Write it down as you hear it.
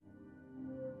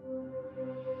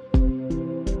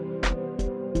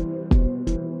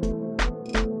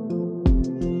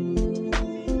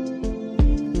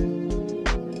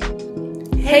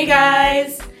Hey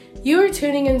guys! You are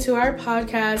tuning into our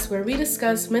podcast where we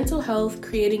discuss mental health,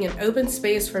 creating an open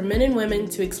space for men and women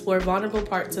to explore vulnerable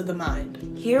parts of the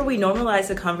mind. Here we normalize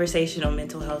the conversation on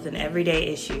mental health and everyday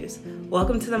issues.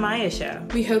 Welcome to the Maya Show.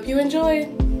 We hope you enjoy.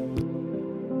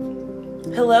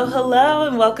 Hello,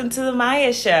 and welcome to the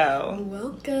Maya Show.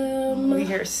 Welcome.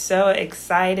 We are so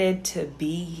excited to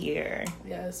be here.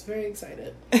 Yes, very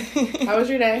excited. How was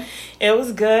your day? It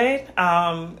was good.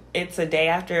 It's a day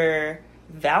after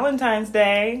Valentine's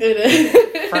Day. It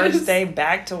is. First day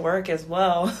back to work as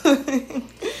well.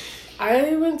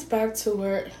 I went back to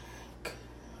work.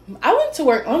 I went to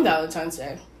work on Valentine's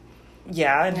Day.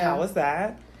 Yeah, and how was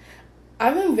that?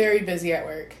 I've been very busy at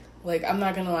work. Like, I'm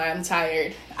not gonna lie, I'm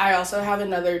tired. I also have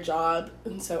another job,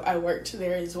 and so I worked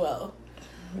there as well.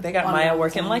 They got Maya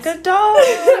working like a dog.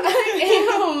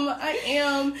 I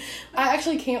am. I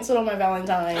actually canceled on my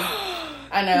Valentine.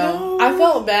 I know. No. I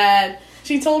felt bad.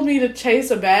 She told me to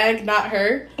chase a bag, not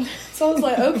her. So I was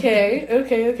like,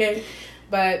 okay.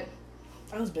 But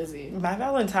I was busy. My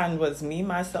Valentine was me,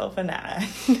 myself, and I.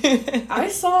 I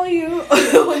saw you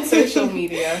on social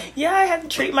media. Yeah, I had to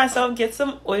treat myself, get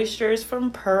some oysters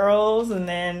from Pearls, and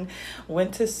then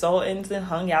went to Sultan's and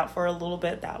hung out for a little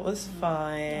bit. That was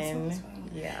fun. That sounds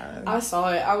fun. Yeah. I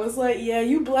saw it. I was like, yeah,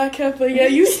 you black heifer. Yeah,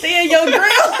 you stay in your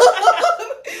grandma.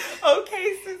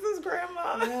 Okay, Susan's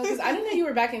grandma. Yeah, because I didn't know you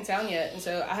were back in town yet, and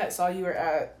so I saw you were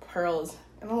at Pearls.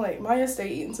 And I'm like, Maya, stay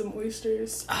eating some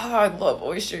oysters. Oh, I love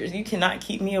oysters. You cannot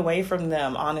keep me away from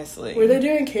them, honestly. Were they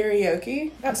doing karaoke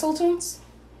at Sultan's?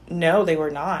 No, they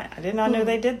were not. I did not know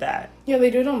they did that. Yeah, they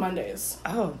do it on Mondays.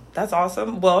 Oh, that's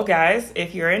awesome. Well, guys,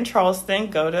 if you're in Charleston,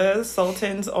 go to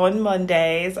Sultan's on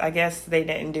Mondays. I guess they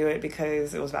didn't do it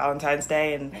because it was Valentine's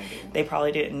Day, and they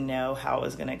probably didn't know how it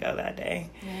was going to go that day.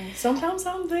 Yeah. Sometimes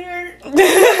I'm there.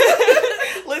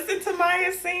 Listen to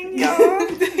Maya sing, y'all.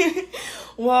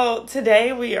 Well,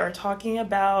 today we are talking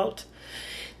about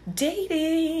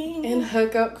dating and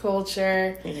hookup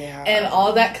culture. Yeah. And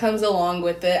all that comes along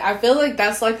with it. I feel like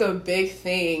that's like a big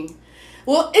thing.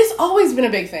 Well, it's always been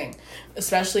a big thing,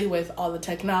 especially with all the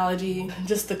technology,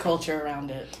 just the culture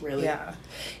around it, really. Yeah.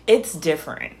 It's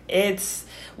different. It's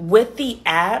with the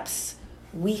apps,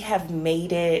 we have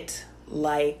made it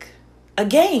like a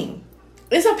game.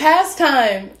 It's a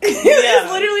pastime. Yeah.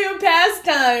 It's literally a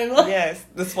pastime. Yes,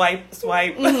 the swipe.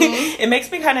 Mm-hmm. It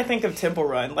makes me kind of think of Temple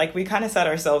Run. Like, we kind of set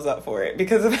ourselves up for it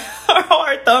because of how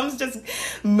our thumbs just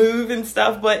move and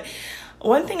stuff. But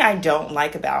one thing I don't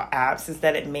like about apps is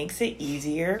that it makes it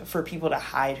easier for people to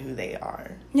hide who they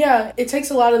are. Yeah, it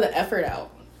takes a lot of the effort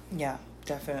out. Yeah,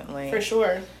 definitely. For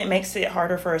sure. It makes it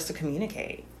harder for us to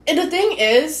communicate. And the thing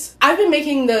is, I've been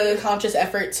making the conscious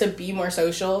effort to be more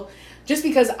social just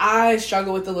because I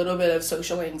struggle with a little bit of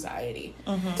social anxiety.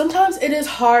 Mm-hmm. Sometimes it is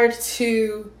hard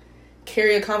to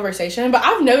carry a conversation, but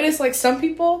I've noticed like some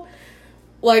people,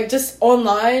 like just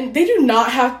online, they do not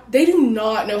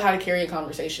know how to carry a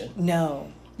conversation.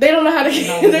 No. They don't know how to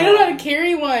they don't know how to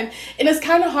carry one. And it's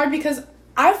kind of hard because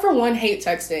I, for one, hate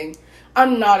texting.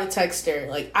 I'm not a texter.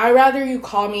 Like, I'd rather you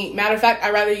call me. Matter of fact,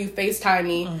 I'd rather you FaceTime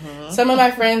me. Mm-hmm. Some of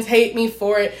my friends hate me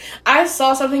for it. I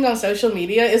saw something on social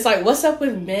media. It's like, what's up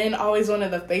with men always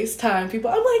wanting to FaceTime people?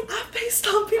 I'm like, I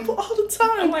FaceTime people all the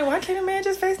time. I'm like, why can't a man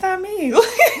just FaceTime me? Where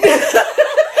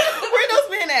those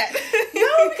men at?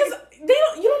 No, because they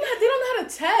don't know how to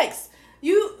text.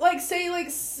 You, like, say,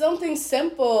 like, something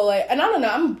simple, like, and I don't know,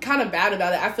 I'm kind of bad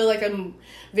about it. I feel like I'm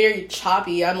very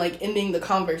choppy. I'm, like, ending the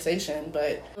conversation,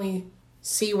 but we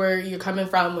see where you're coming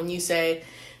from when you say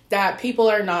that people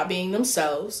are not being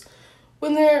themselves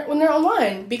when they're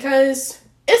online, because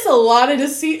it's a lot of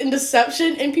deceit and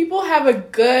deception, and people have a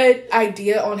good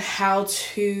idea on how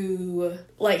to,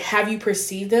 like, have you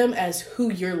perceive them as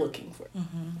who you're looking for.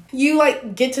 Mm-hmm. You,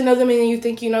 like, get to know them and you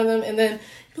think you know them, and then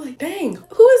you're like, dang,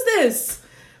 who is this?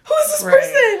 Who is this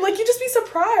person? Like, you just be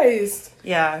surprised.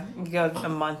 Yeah, you go a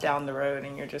month down the road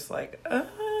and you're just like,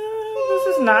 this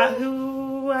is not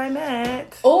who I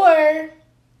met. Or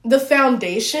the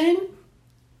foundation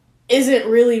isn't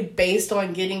really based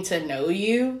on getting to know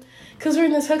you, because we're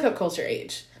in this hookup culture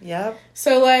age. Yep.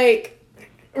 So, like,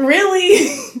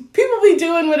 really, people be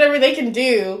doing whatever they can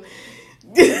do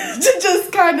to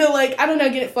just kind of, like, I don't know,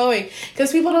 get it flowing.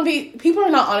 Because people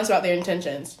are not honest about their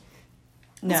intentions.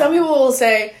 No. Some people will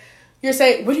say,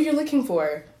 what are you looking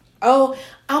for? Oh,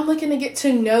 I'm looking to get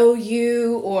to know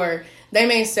you. Or they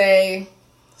may say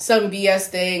some BS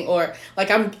thing, or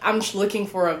like, I'm looking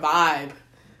for a vibe.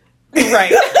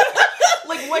 Right.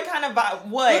 Like, what kind of vibe?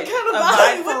 What kind of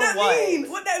vibe? What that mean?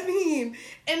 What that mean?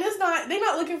 And they're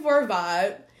not looking for a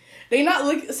vibe. They not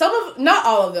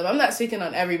all of them. I'm not speaking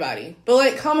on everybody, but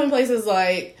like common places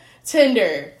like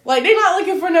Tinder. Like, they're not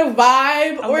looking for no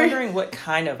vibe. I'm wondering what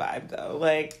kind of vibe, though.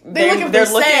 Like, they're looking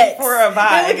for sex. a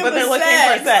vibe, but they're looking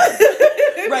for sex.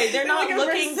 Right, they're not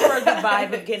looking for the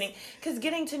vibe of because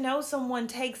getting to know someone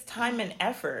takes time and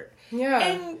effort. Yeah.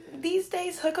 And these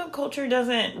days, hookup culture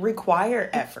doesn't require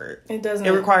effort. It doesn't.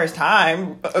 It requires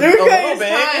time a little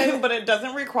bit, but it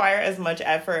doesn't require as much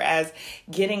effort as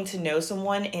getting to know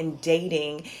someone and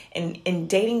dating and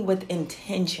dating with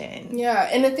intention. Yeah,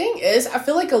 and the thing is, I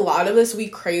feel like a lot of us, we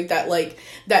crave that, like,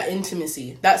 that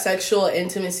intimacy, that sexual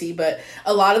intimacy, but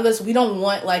a lot of us, we don't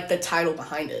want, like, the title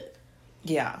behind it.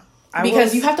 Yeah.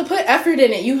 Because you have to put effort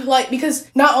in it.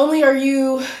 Because not only are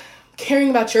you caring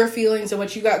about your feelings and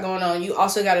what you got going on, you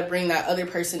also got to bring that other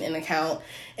person in account.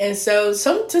 And so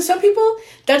to some people,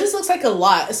 that just looks like a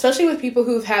lot, especially with people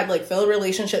who've had, like, failed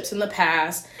relationships in the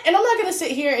past. And I'm not going to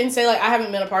sit here and say, like, I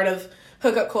haven't been a part of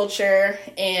hookup culture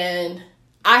and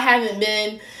I haven't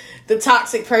been the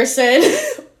toxic person or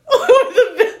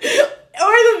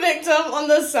the victim on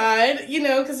the side,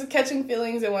 because of catching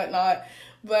feelings and whatnot.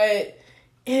 But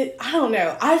I don't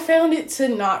know. I found it to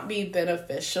not be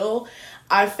beneficial.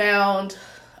 I found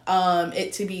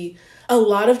it to be a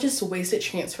lot of just wasted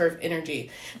transfer of energy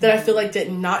that I feel like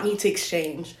did not need to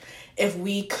exchange if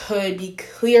we could be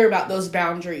clear about those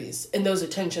boundaries and those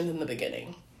attentions in the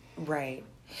beginning. Right.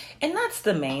 And that's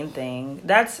the main thing.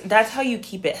 That's how you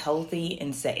keep it healthy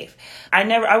and safe.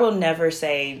 I will never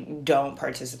say don't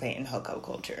participate in hookup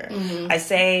culture. Mm-hmm. I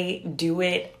say do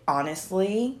it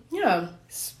honestly. Yeah.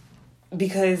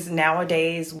 Because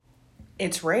nowadays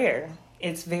it's rare.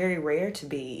 It's very rare to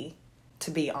be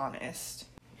honest.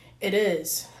 It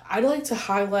is. I'd like to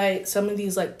highlight some of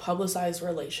these, like, publicized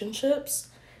relationships.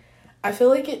 I feel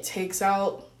like it takes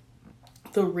out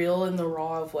the real and the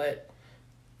raw of what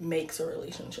makes a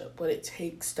relationship, what it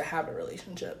takes to have a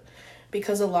relationship.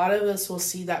 Because a lot of us will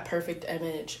see that perfect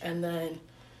image, and then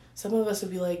some of us will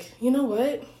be like, you know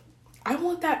what? I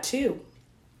want that too.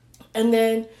 And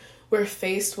then we're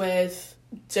faced with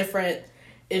different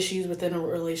issues within a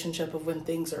relationship of when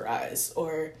things arise,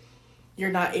 or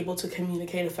you're not able to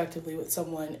communicate effectively with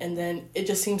someone, and then it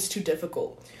just seems too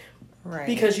difficult. Right.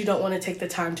 Because you don't want to take the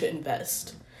time to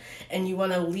invest, and you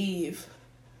want to leave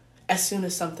as soon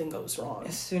as something goes wrong.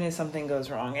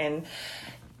 And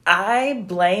I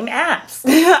blame apps.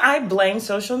 I blame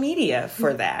social media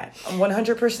for that.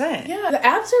 100%. Yeah, the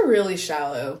apps are really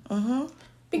shallow. Mm-hmm.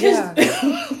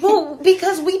 Because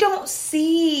because we don't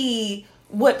see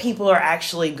what people are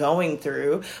actually going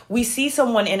through. We see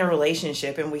someone in a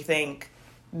relationship and we think,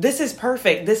 this is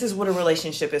perfect. This is what a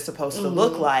relationship is supposed to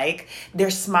look like. They're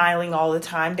smiling all the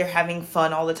time. They're having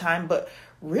fun all the time. But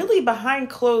really, behind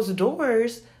closed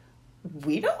doors,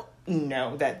 we don't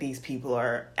know that these people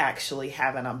are actually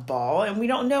having a ball, and we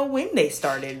don't know when they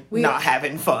started not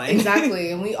having fun.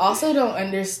 Exactly. And we also don't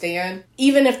understand,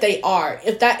 even if they are,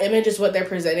 if that image is what they're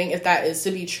presenting, if that is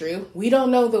to be true, we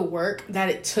don't know the work that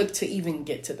it took to even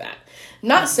get to that.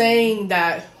 Not saying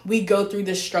that we go through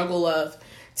this struggle of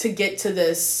to get to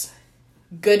this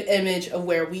good image of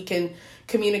where we can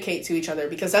communicate to each other,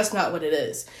 because that's not what it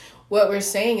is. What we're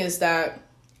saying is that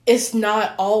it's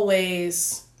not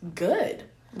always good.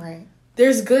 Right.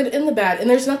 There's good and the bad, and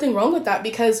there's nothing wrong with that,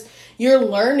 because you're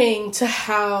learning to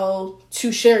how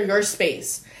to share your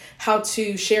space, how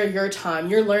to share your time.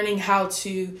 You're learning how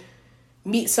to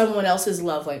meet someone else's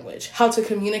love language, how to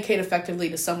communicate effectively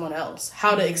to someone else,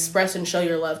 how to express and show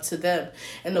your love to them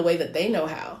in the way that they know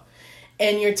how.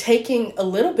 And you're taking a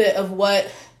little bit of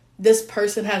what this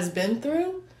person has been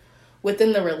through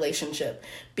within the relationship,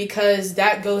 because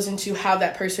that goes into how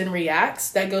that person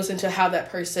reacts, that goes into how that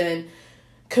person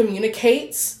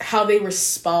communicates, how they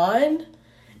respond,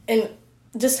 and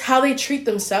just how they treat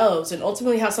themselves. And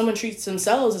ultimately how someone treats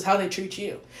themselves is how they treat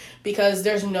you, because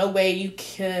there's no way you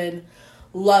can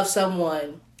love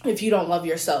someone if you don't love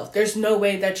yourself. There's no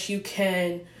way that you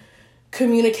can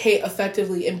communicate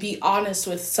effectively and be honest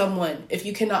with someone if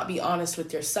you cannot be honest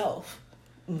with yourself.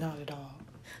 Not at all.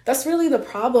 That's really the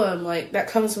problem, like, that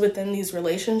comes within these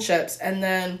relationships. And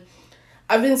then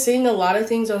I've been seeing a lot of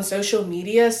things on social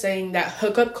media saying that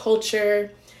hookup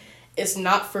culture is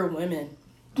not for women,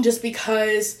 just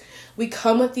because we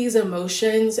come with these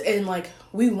emotions and, like,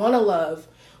 we want to love,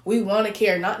 we want to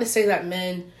care. Not to say that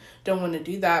men don't want to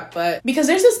do that, but because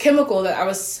there's this chemical that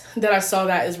I saw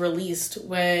that is released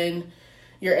when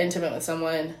you're intimate with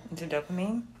someone. Into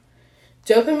dopamine?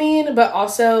 Dopamine, but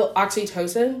also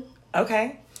oxytocin.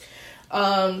 Okay.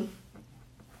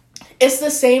 It's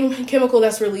the same chemical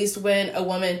that's released when a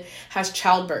woman has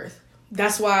childbirth.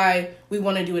 That's why we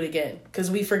want to do it again, because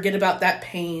we forget about that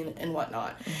pain and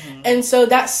whatnot. Mm-hmm. And so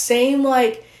that same,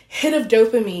 like, hit of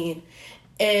dopamine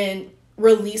and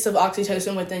release of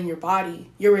oxytocin within your body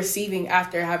you're receiving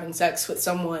after having sex with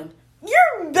someone,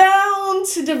 you're bound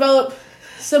to develop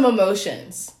some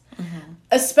emotions.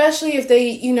 Especially if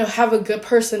they, have a good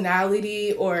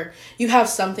personality or you have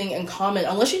something in common,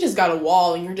 unless you just got a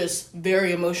wall and you're just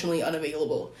very emotionally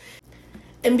unavailable.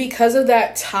 And because of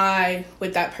that tie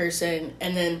with that person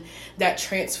and then that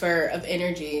transfer of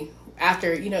energy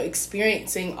after,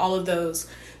 experiencing all of those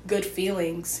good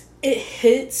feelings, it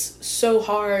hits so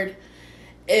hard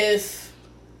if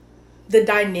the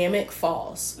dynamic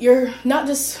falls. You're not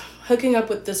just hooking up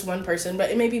with this one person,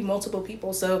 but it may be multiple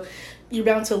people. So you're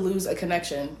bound to lose a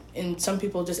connection, and some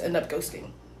people just end up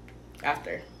ghosting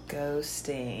after.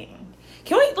 Ghosting.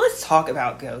 Let's talk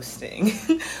about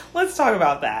ghosting. Let's talk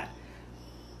about that.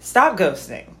 Stop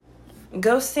ghosting.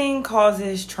 Ghosting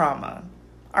causes trauma.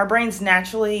 Our brains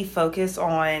naturally focus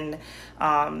on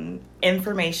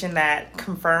information that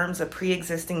confirms a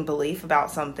pre-existing belief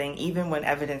about something, even when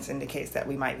evidence indicates that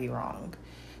we might be wrong.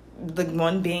 The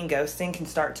one being ghosting can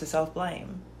start to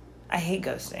self-blame. I hate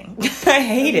ghosting. I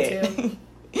hate it.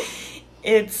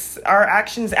 It's our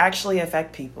actions actually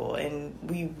affect people, and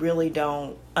we really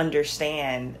don't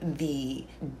understand the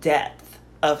depth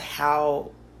of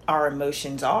how our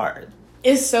emotions are.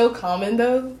 It's so common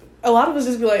though. A lot of us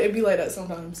just it'd be like that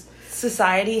sometimes.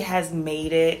 Society has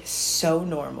made it so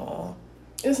normal.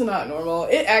 It's not normal.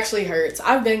 It actually hurts.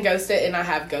 I've been ghosted and I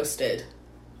have ghosted.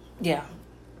 Yeah.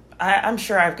 I'm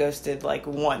sure I've ghosted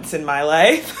once in my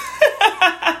life.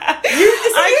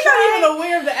 You're not even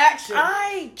aware of the action.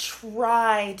 I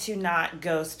try to not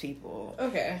ghost people.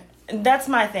 Okay. That's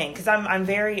my thing, because I'm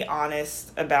very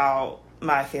honest about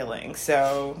my feelings.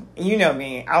 So, you know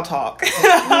me, I'll talk.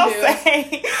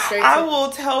 I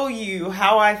will tell you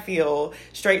how I feel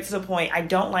straight to the point. I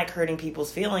don't like hurting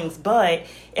people's feelings, but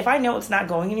if I know it's not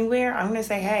going anywhere, I'm going to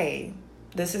say, hey,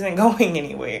 this isn't going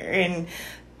anywhere. And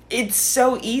it's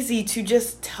so easy to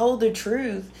just tell the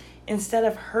truth instead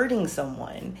of hurting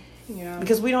someone. Yeah.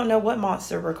 Because we don't know what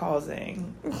monster we're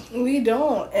causing. We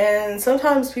don't. And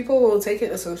sometimes people will take it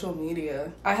to social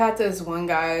media. I had this one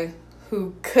guy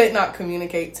who could not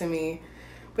communicate to me,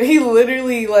 but he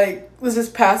literally was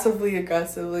just passively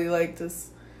aggressively just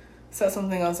said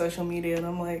something on social media, and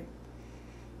I'm like,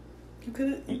 you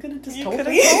could have just told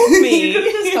me. You could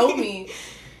have just told me.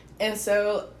 And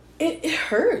so it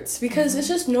hurts because it's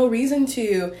just no reason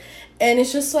to. And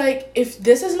it's just if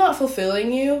this is not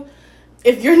fulfilling you,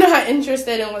 if you're not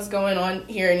interested in what's going on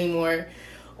here anymore,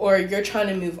 or you're trying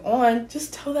to move on,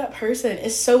 just tell that person.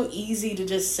 It's so easy to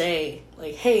just say,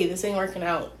 hey, this ain't working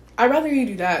out. I'd rather you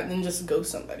do that than just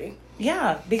ghost somebody.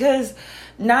 Yeah, because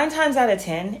 9 times out of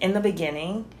 10, in the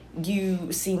beginning,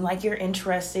 you seem like you're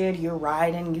interested, you're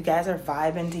riding, you guys are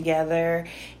vibing together,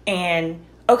 and,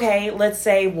 okay, let's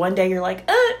say one day you're like,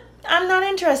 I'm not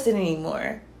interested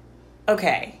anymore.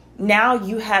 Okay, now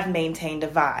you have maintained a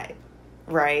vibe,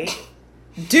 right?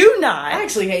 Do not. I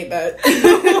actually hate that.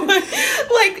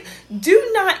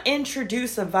 Do not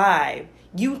introduce a vibe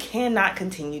you cannot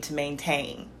continue to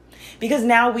maintain. Because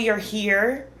now we are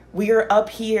here. We are up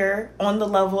here on the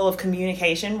level of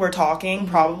communication. We're talking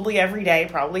probably every day,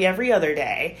 probably every other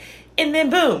day. And then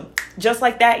boom, just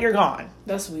like that, you're gone.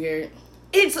 That's weird.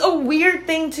 It's a weird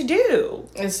thing to do.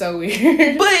 It's so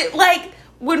weird. But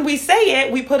when we say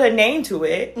it, we put a name to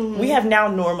it. Mm-hmm. We have now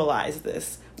normalized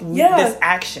this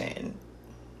action.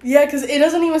 Yeah, because it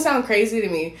doesn't even sound crazy to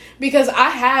me. Because I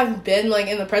have been,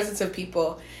 in the presence of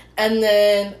people and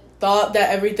then thought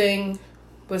that everything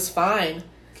was fine.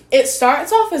 It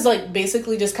starts off as,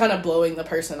 basically just kind of blowing the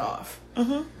person off.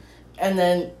 Mm-hmm. And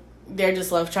then they're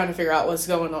just left trying to figure out what's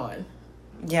going on.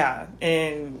 Yeah,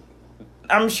 and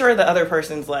I'm sure the other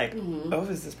person's oh,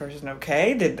 is this person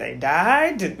okay? Did they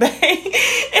die? Did they?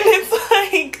 And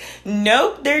it's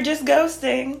nope, they're just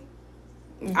ghosting.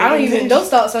 Those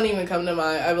thoughts don't even come to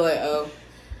mind. I'd be like, oh.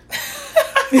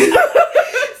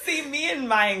 See, me and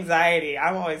my anxiety,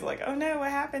 I'm always oh no, what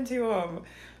happened to him?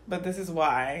 But this is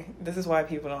why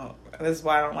people don't, this is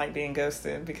why I don't like being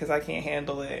ghosted, because I can't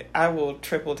handle it. I will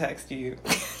triple text you.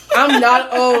 I'm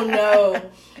not a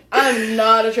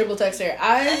triple texter.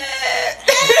 Okay,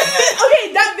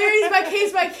 that varies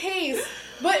by case.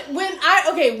 But when I,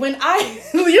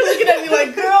 you're looking at me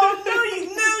girl,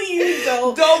 no, you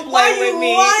don't. Don't play with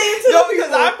me. No,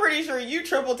 because I'm pretty sure you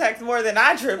triple text more than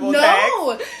I triple text.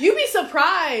 No, you'd be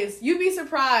surprised.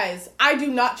 I do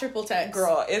not triple text.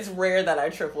 Girl, it's rare that I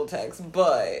triple text,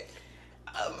 but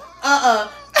I'm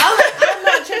not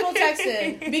triple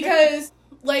texting because,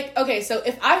 okay, so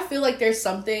if I feel there's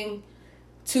something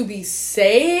to be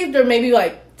saved or maybe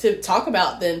to talk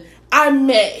about, then I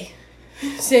may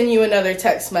send you another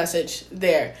text message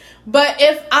there. But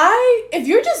if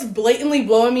you're just blatantly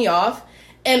blowing me off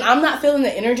and I'm not feeling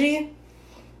the energy,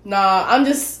 nah,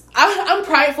 I'm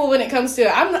prideful when it comes to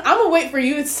it. I'm gonna wait for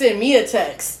you to send me a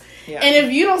text. Yeah. And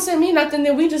if you don't send me nothing,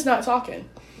 then we just not talking.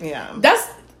 Yeah.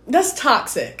 That's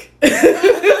toxic.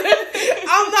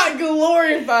 I'm not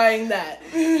glorifying that.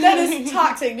 That is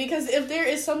toxic, because if there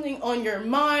is something on your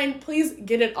mind, please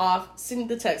get it off. Send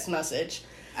the text message.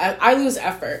 I lose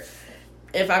effort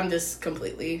if I'm just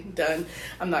completely done.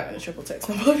 I'm not going to triple text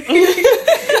nobody.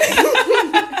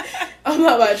 I'm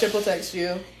not about to triple text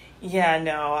you. Yeah,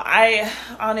 no. I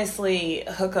honestly,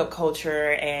 hookup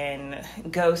culture and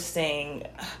ghosting,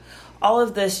 all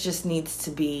of this just needs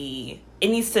to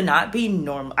not be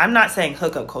normal. I'm not saying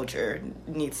hookup culture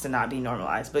needs to not be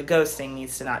normalized, but ghosting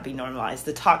needs to not be normalized.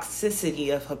 The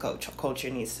toxicity of hookup culture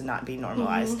needs to not be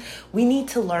normalized. Mm-hmm. We need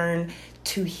to learn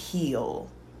to heal.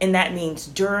 And that means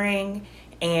during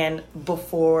and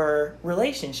before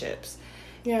relationships.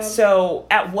 Yeah. So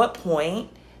at what point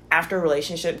after a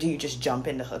relationship do you just jump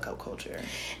into hookup culture?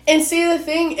 And see, the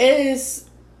thing is,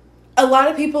 a lot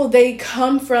of people, they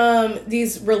come from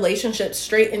these relationships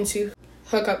straight into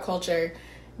hookup culture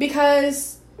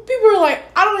because people are like,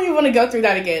 I don't even want to go through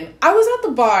that again. I was at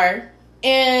the bar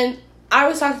and I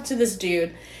was talking to this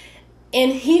dude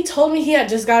and he told me he had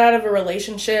just got out of a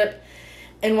relationship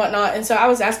and whatnot. And so I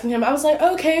was asking him, I was like,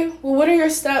 okay, well, what are your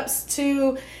steps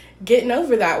to getting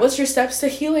over that? What's your steps to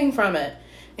healing from it?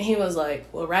 And he was like,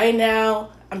 well, right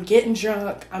now I'm getting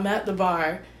drunk. I'm at the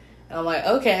bar. And I'm like,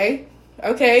 okay,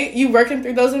 you working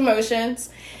through those emotions.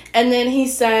 And then he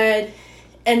said,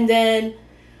 and then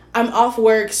I'm off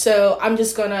work, so I'm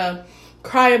just gonna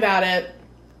cry about it.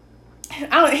 He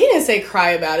didn't say cry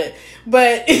about it,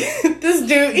 but this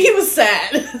dude, he was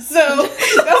sad. So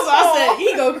that's why I said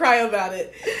he go cry about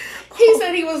it. He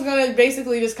said he was gonna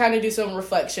basically just kind of do some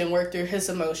reflection, work through his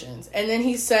emotions. And then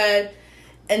he said,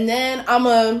 and then I'm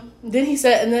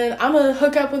gonna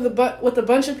hook up with a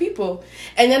bunch of people.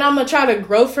 And then I'm gonna try to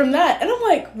grow from that. And I'm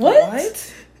like,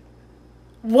 what?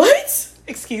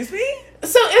 Excuse me?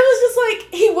 So it was just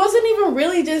like, he wasn't even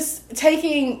really just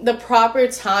taking the proper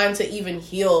time to even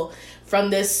heal from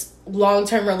this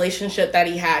long-term relationship that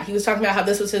he had. He was talking about how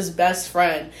this was his best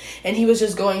friend, and he was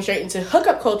just going straight into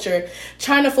hookup culture,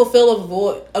 trying to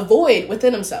fulfill a void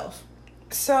within himself.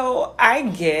 So I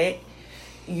get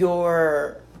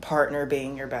your partner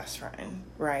being your best friend,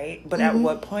 right? But at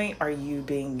what point are you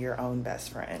being your own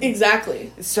best friend?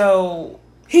 Exactly. So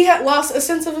he had lost a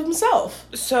sense of himself.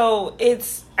 So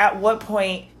it's, at what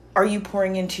point are you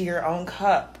pouring into your own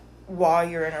cup while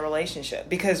you're in a relationship?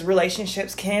 Because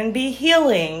relationships can be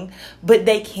healing, but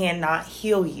they cannot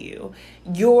heal you.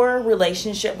 Your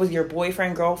relationship with your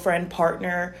boyfriend, girlfriend,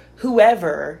 partner,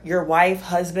 whoever, your wife,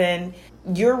 husband,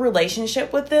 your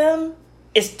relationship with them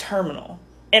is terminal.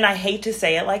 And I hate to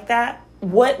say it like that.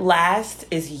 What lasts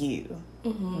is you.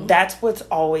 Mm-hmm. That's what's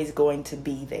always going to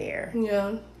be there.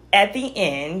 Yeah. At the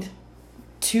end,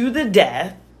 to the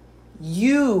death,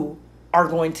 you are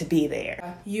going to be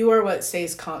there. You are what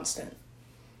stays constant.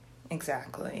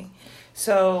 Exactly.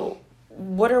 So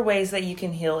what are ways that you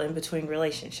can heal in between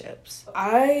relationships?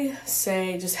 I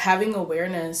say just having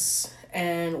awareness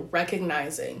and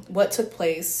recognizing what took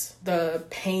place, the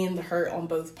pain, the hurt on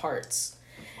both parts.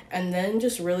 And then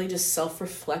just really just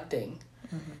self-reflecting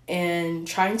and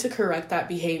trying to correct that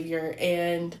behavior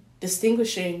and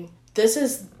distinguishing, this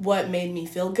is what made me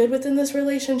feel good within this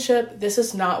relationship. This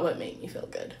is not what made me feel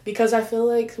good. Because I feel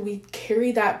like we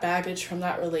carry that baggage from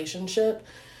that relationship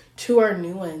to our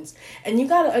new ones. And you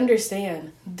got to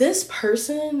understand, this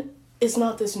person is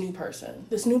not this new person.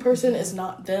 This new person is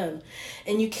not them.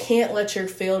 And you can't let your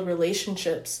failed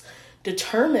relationships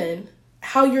determine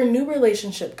how your new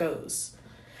relationship goes.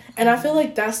 And I feel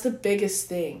like that's the biggest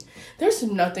thing. There's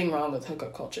nothing wrong with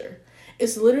hookup culture.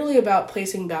 It's literally about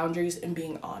placing boundaries and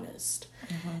being honest.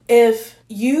 Mm-hmm. If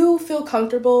you feel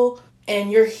comfortable and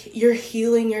you're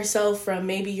healing yourself from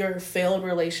maybe your failed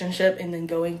relationship and then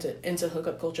going into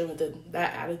hookup culture with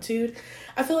that attitude,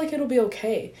 I feel like it'll be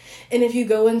okay. And if you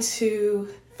go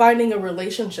into finding a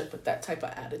relationship with that type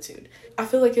of attitude, I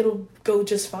feel like it'll go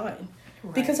just fine.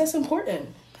 Right. Because that's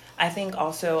important. I think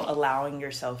also allowing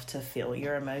yourself to feel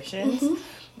your emotions,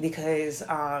 because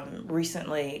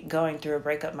recently going through a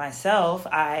breakup myself,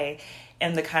 I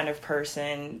am the kind of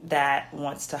person that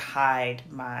wants to hide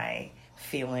my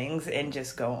feelings and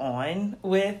just go on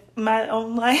with my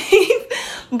own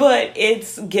life. But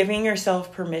it's giving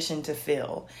yourself permission to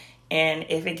feel. And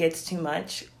if it gets too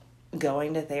much,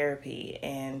 going to therapy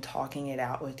and talking it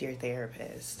out with your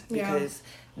therapist, because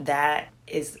that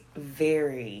is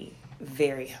very,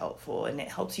 very helpful, and it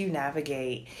helps you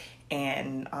navigate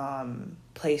and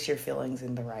place your feelings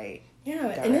in the right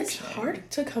direction. And it's hard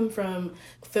to come from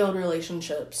failed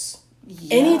relationships.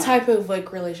 Yeah. Any type of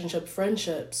like relationship,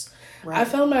 friendships. Right. I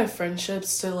found my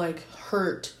friendships to like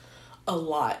hurt a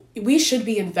lot. We should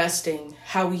be investing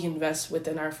how we invest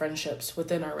within our friendships,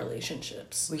 within our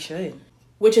relationships. We should.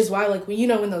 Which is why, like,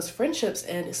 when those friendships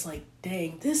end, it's like,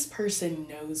 dang, this person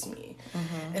knows me.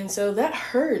 Mm-hmm. And so that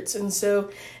hurts. And so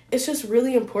it's just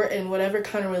really important, whatever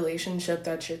kind of relationship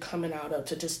that you're coming out of,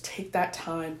 to just take that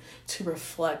time to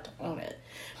reflect on it.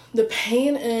 The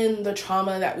pain and the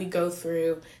trauma that we go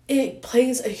through, it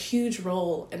plays a huge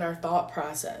role in our thought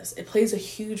process. It plays a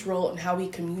huge role in how we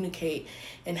communicate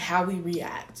and how we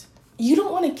react. You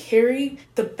don't want to carry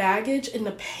the baggage and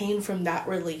the pain from that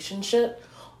relationship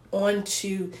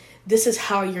onto this is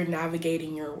how you're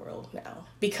navigating your world now,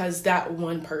 because that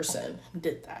one person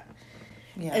did that.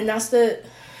 Yeah. And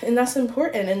that's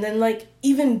important. And then, like,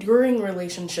 even during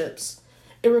relationships,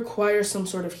 it requires some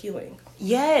sort of healing.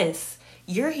 Yes.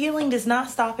 Your healing does not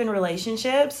stop in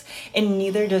relationships, and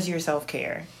neither does your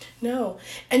self-care. No.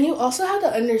 And you also have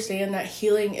to understand that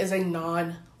healing is a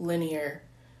non-linear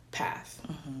path.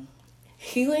 Mm-hmm.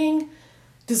 Healing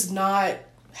does not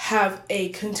have a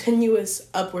continuous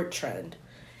upward trend.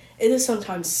 It is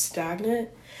sometimes stagnant,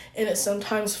 and it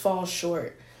sometimes falls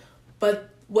short.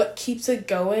 But what keeps it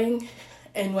going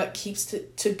and what keeps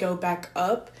it to go back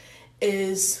up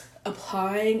is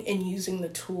applying and using the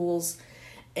tools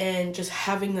and just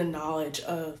having the knowledge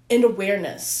of and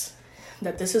awareness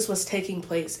that this is what's taking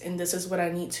place and this is what I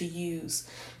need to use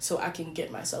so I can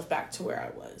get myself back to where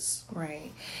I was.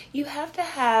 Right. You have to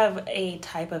have a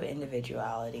type of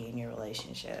individuality in your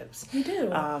relationships. You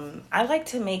do. I like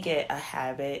to make it a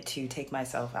habit to take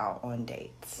myself out on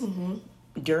dates. Mm-hmm.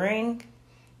 During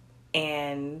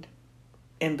and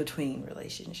in between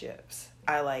relationships.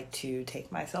 I like to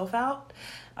take myself out,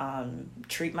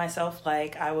 treat myself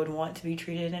like I would want to be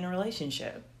treated in a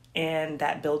relationship. And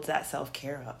that builds that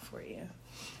self-care up for you.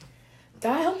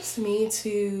 That helps me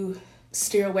to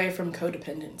steer away from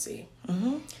codependency.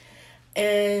 Mm-hmm.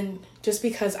 And just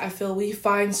because I feel we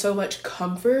find so much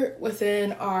comfort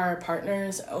within our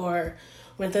partners or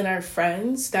within our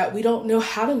friends that we don't know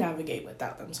how to navigate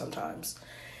without them sometimes.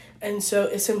 And so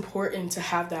it's important to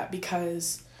have that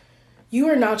because you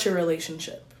are not your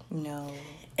relationship. No.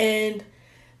 And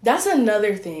that's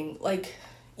another thing. Like,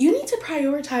 you need to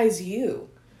prioritize you.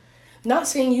 Not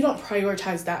saying you don't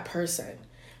prioritize that person,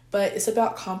 but it's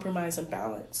about compromise and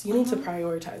balance. You need to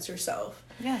prioritize yourself.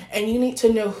 Yeah. And you need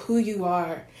to know who you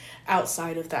are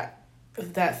outside of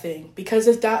that thing. Because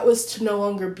if that was to no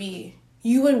longer be,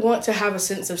 you would want to have a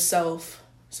sense of self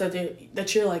so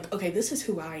that you're like, okay, this is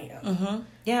who I am. Mm-hmm.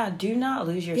 Yeah, do not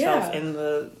lose yourself in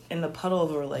the puddle of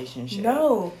a relationship.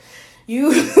 No.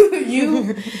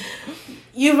 You've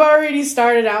already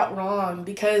started out wrong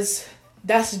because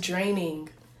that's draining.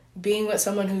 Being with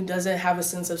someone who doesn't have a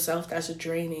sense of self, that's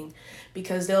draining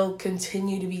because they'll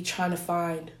continue to be trying to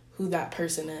find who that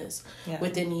person is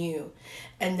within you.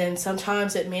 And then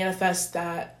sometimes it manifests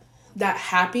that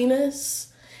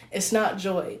happiness. It's not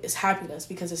joy, it's happiness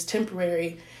because it's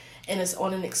temporary and it's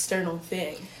on an external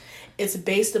thing. It's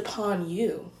based upon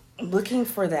you. Looking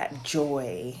for that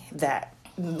joy,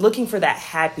 looking for that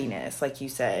happiness, like you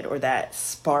said, or that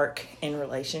spark in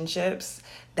relationships,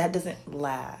 that doesn't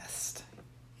last.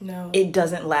 No. It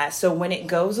doesn't last. So when it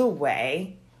goes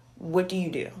away, what do you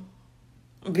do?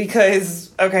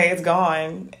 Because, okay, it's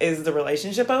gone. Is the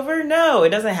relationship over? No, it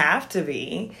doesn't have to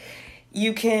be.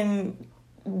 You can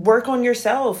work on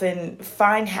yourself and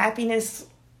find happiness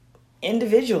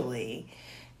individually.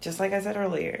 Just like I said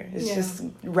earlier. It just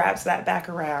wraps that back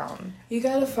around. You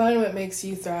gotta find what makes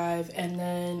you thrive, and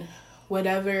then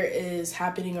whatever is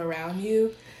happening around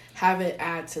you, have it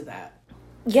add to that.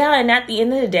 Yeah, and at the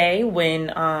end of the day,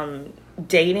 when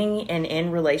dating and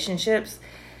in relationships,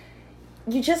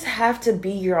 you just have to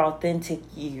be your authentic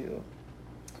you.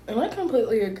 And I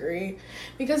completely agree.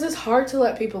 Because it's hard to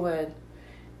let people in.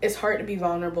 It's hard to be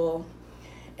vulnerable.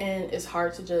 And it's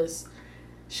hard to just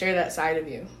share that side of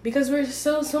you. Because we're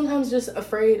so sometimes just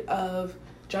afraid of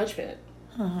judgment.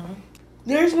 Mm-hmm.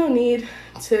 There's no need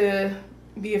to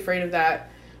be afraid of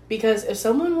that. Because if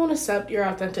someone won't accept your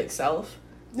authentic self,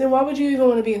 then why would you even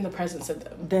want to be in the presence of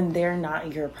them? Then they're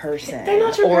not your person. They're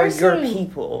not your person. Or your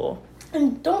people.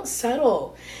 And don't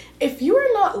settle. If you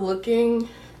are not looking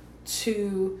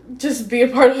to just be a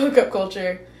part of hookup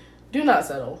culture, do not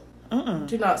settle.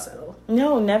 Do not settle.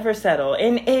 No, never settle.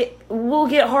 And it will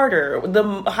get harder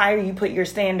the higher you put your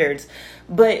standards.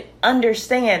 But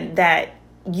understand that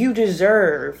you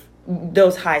deserve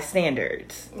those high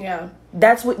standards. Yeah.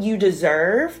 that's what you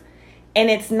deserve. And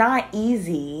it's not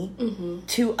easy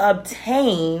to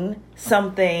obtain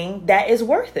something that is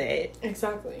worth it.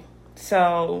 Exactly.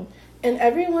 So. And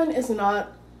everyone does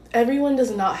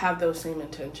not have those same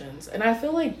intentions. And I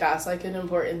feel like that's like an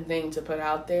important thing to put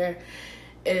out there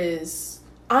is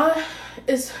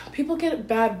people get a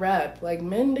bad rep. Like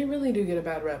men, they really do get a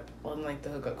bad rep on like the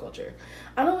hookup culture.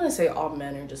 I don't want to say all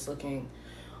men are just looking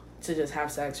to just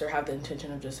have sex or have the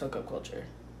intention of just hookup culture.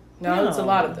 No, it's a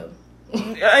lot of them.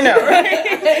 I know, right?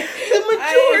 the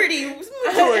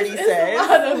majority says. A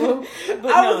lot of them.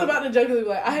 But I was about to jokingly be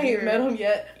like, I ain't met them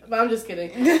yet, but I'm just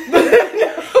kidding.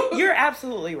 You're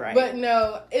absolutely right. But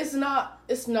no, it's not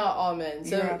all men.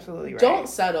 So you're absolutely right. Don't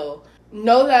settle.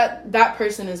 Know that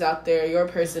person is out there, your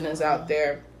person is out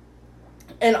there.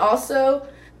 And also,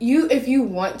 if you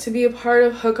want to be a part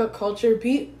of hookup culture,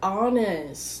 be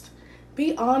honest.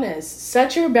 Be honest.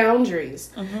 Set your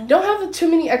boundaries. Don't have too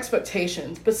many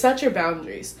expectations, but set your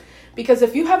boundaries. Because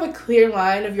if you have a clear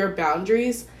line of your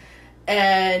boundaries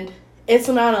and it's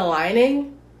not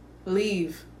aligning,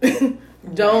 leave.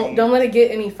 Don't let it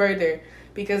get any further,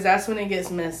 because that's when it gets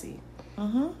messy.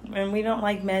 And we don't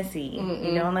like messy.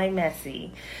 We don't like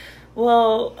messy.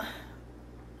 Well,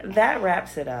 that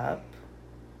wraps it up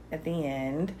at the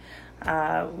end.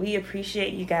 We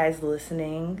appreciate you guys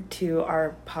listening to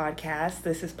our podcast.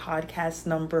 This is podcast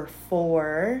number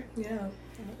 4. Yeah.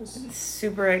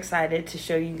 Super excited to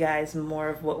show you guys more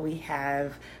of what we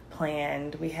have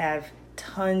planned. We have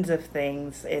tons of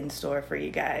things in store for you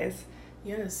guys.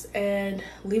 Yes, and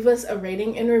leave us a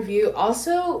rating and review.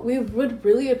 Also, we would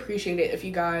really appreciate it if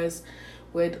you guys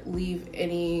would leave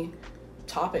any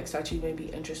topics that you may be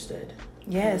interested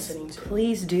in listening to.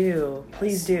 Please do.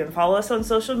 Please do. And follow us on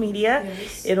social media.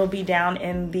 Yes. It'll be down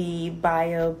in the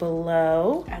bio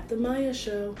below. At The Maya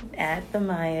Show. At The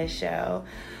Maya Show.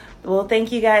 Well,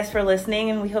 thank you guys for listening,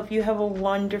 and we hope you have a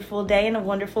wonderful day and a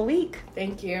wonderful week.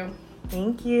 Thank you.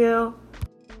 Thank you.